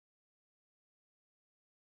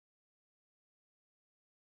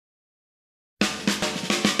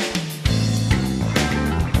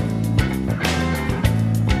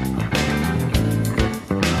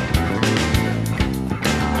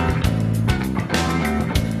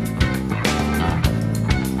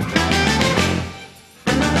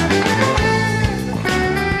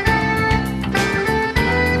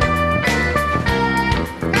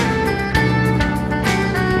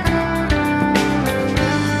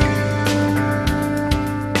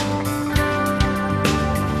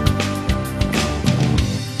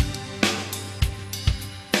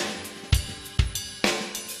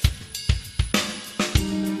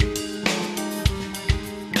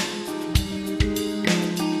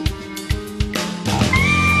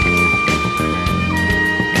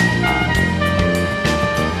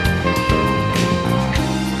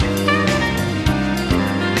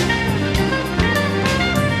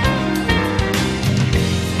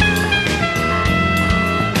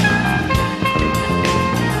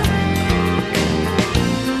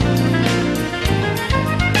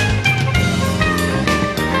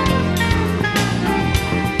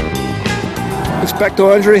factor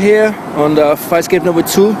injury here on the fire escape number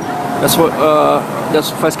 2. That's what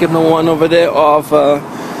that's fire escape number 1 over there of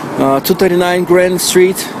 239 Grand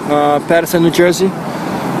Street, Paterson, New Jersey.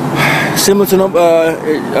 Similar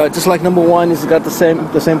to just like number 1, it's got the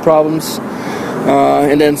same problems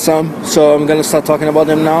and then some. So I'm gonna start talking about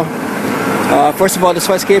them now. First of all, this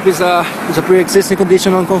fire escape is a pre-existing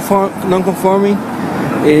condition, non-conforming.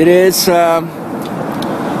 It is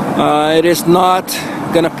not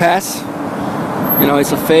gonna pass. You know,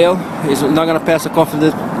 it's a fail. It's not gonna pass a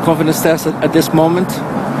confidence test at this moment.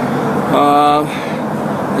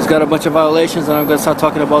 It's got a bunch of violations, and I'm gonna start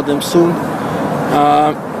talking about them soon.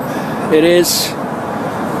 It is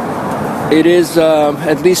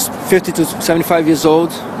at least 50 to 75 years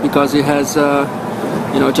old, because it has,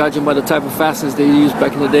 you know, judging by the type of fasteners they used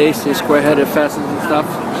back in the day, say square-headed fasteners and stuff.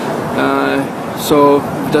 So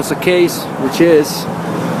if that's the case, which is,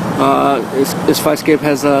 this fire escape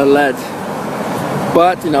has lead.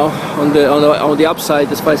 But you know, on the upside,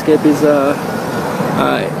 this fire escape is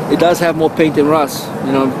it does have more paint than rust.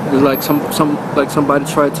 You know, like somebody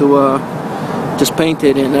tried to just paint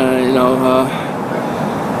it and you know,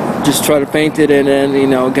 just try to paint it and then, you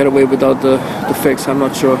know, get away without the fix. I'm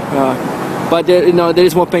not sure, but there, you know, there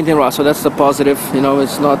is more paint than rust, so that's the positive. You know,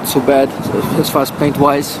 it's not so bad as far as paint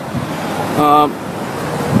wise.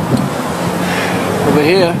 Over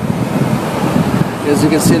here, as you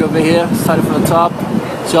can see it over here, starting from the top,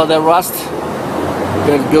 see all that rust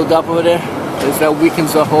that built up over there? That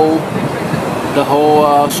weakens the whole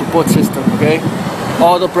support system. Okay,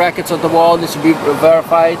 all the brackets on the wall needs to be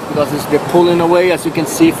verified, because they're pulling away, as you can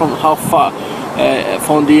see from how far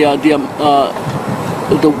from the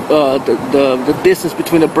distance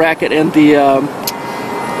between the bracket and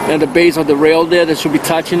the base of the rail there. They should be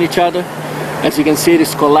touching each other. As you can see, it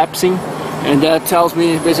is collapsing. And that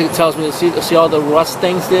basically tells me, see all the rust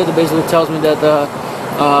things there. That basically tells me that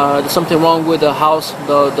there's something wrong with the house,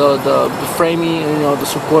 the framing, you know, the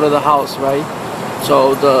support of the house, right?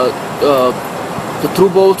 So the through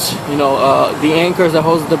bolts, you know, the anchors that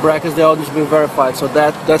hold the brackets, they all need to be verified. So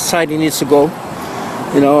that siding needs to go.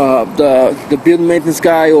 You know, the building maintenance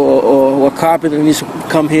guy or a carpenter needs to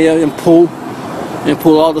come here and pull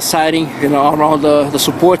all the siding, you know, around the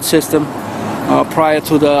support system. Prior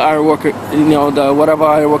to the ironworker, you know, whatever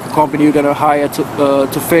ironworker company you're gonna hire to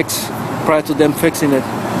fix, prior to them fixing it.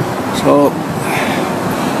 So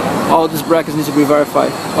all these brackets need to be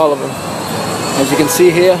verified, all of them. As you can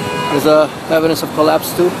see here, there's evidence of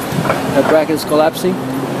collapse too. That bracket is collapsing.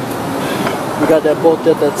 We got that bolt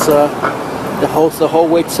there that holds the whole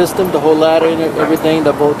weight system, the whole ladder and everything.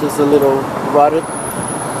 The bolt is a little rotted.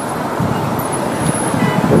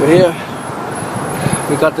 Over here,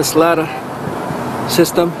 we got this ladder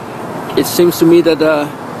system. It seems to me that the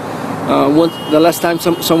last time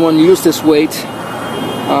someone used this weight,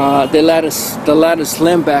 the ladder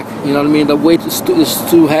slammed back. You know what I mean? The weight is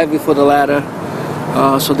too heavy for the ladder,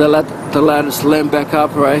 so the ladder slammed back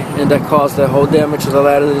up, right? And that caused the whole damage to the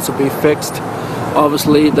ladder that needs to be fixed.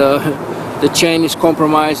 Obviously, the chain is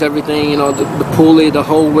compromised. Everything, you know, the pulley, the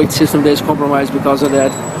whole weight system there is compromised because of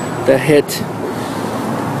that hit.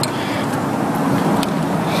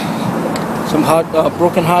 Some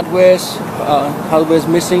broken hardware's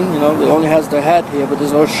missing. You know, it only has the head here, but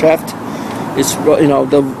there's no shaft. It's, you know,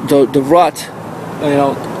 the rot, you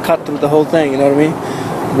know, cut through the whole thing. You know what I mean?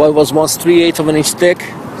 What was once 3/8 of an inch thick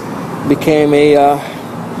became a,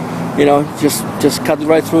 you know, just cut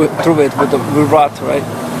right through it with rot, right?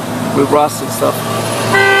 With rust and stuff.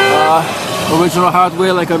 Original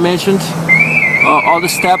hardware, like I mentioned. All the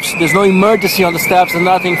steps, there's no emergency on the steps and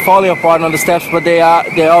nothing falling apart on the steps, but they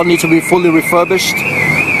all need to be fully refurbished.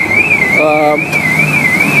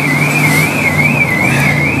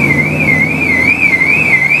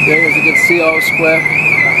 There, as you can see, all square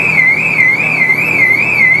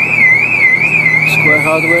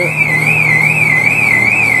hardware.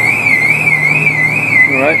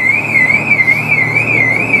 All right.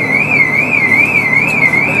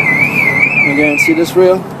 Again, see this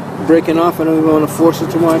rail breaking off. I don't even want to force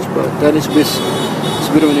it too much, but that is it's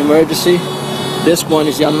a bit of an emergency. This one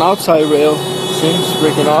is on the outside rail. See, it's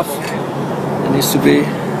breaking off. It needs to be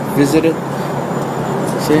visited.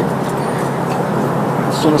 See,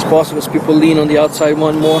 as soon as possible, as people lean on the outside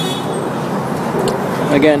one more.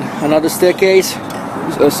 Again, another staircase.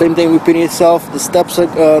 Same thing repeating itself. The steps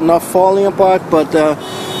are not falling apart, but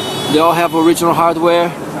they all have original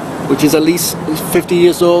hardware, which is at least 50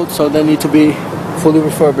 years old, so they need to be fully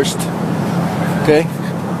refurbished. Okay,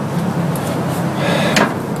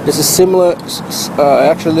 this is similar,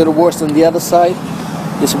 actually a little worse than the other side.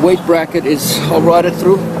 This weight bracket is all rotted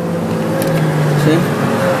through. See,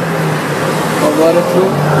 all water through,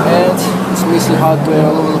 and it's missing hardware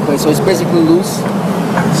all over the place. So it's basically loose.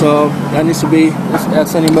 So that needs to be,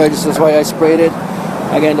 that's an emergency. That's why I sprayed it.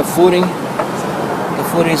 Again, the footing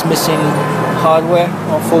is missing hardware,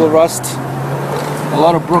 all full of rust. A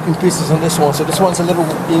lot of broken pieces on this one. So this one's in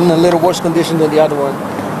a little worse condition than the other one.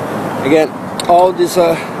 Again, all these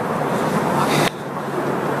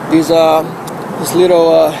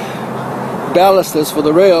little balusters for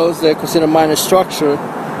the rails, they're considered minor structure,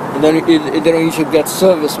 and then they don't usually get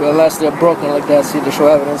serviced unless they're broken like that. See, they show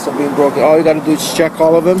evidence of being broken. All you got to do is check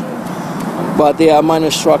all of them, but they are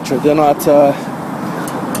minor structure. They're not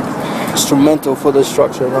instrumental for the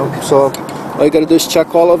structure, you know. So all you got to do is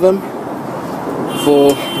check all of them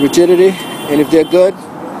for rigidity, and if they're good,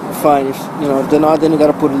 fine. If they're not, then you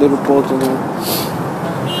got to put a little bolt in there.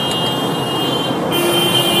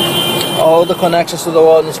 All the connections to the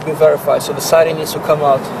wall needs to be verified, so the siding needs to come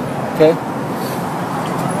out, okay?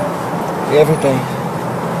 Everything.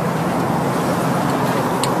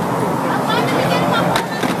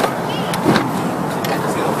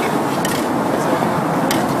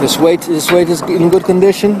 This weight is in good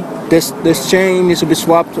condition. This chain needs to be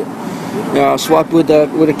swapped with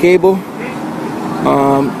a cable,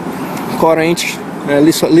 quarter-inch, at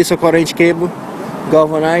least a quarter-inch cable,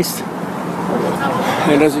 galvanized.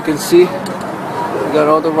 And as you can see, we got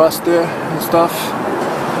all the rust there and stuff.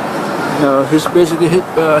 Basically,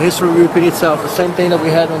 history repeating itself. The same thing that we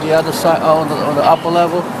had on the other side, on the upper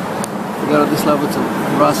level. We got on this level too,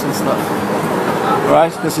 rust and stuff. All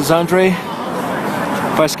right, this is Andre,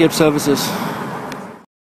 Firescape Services.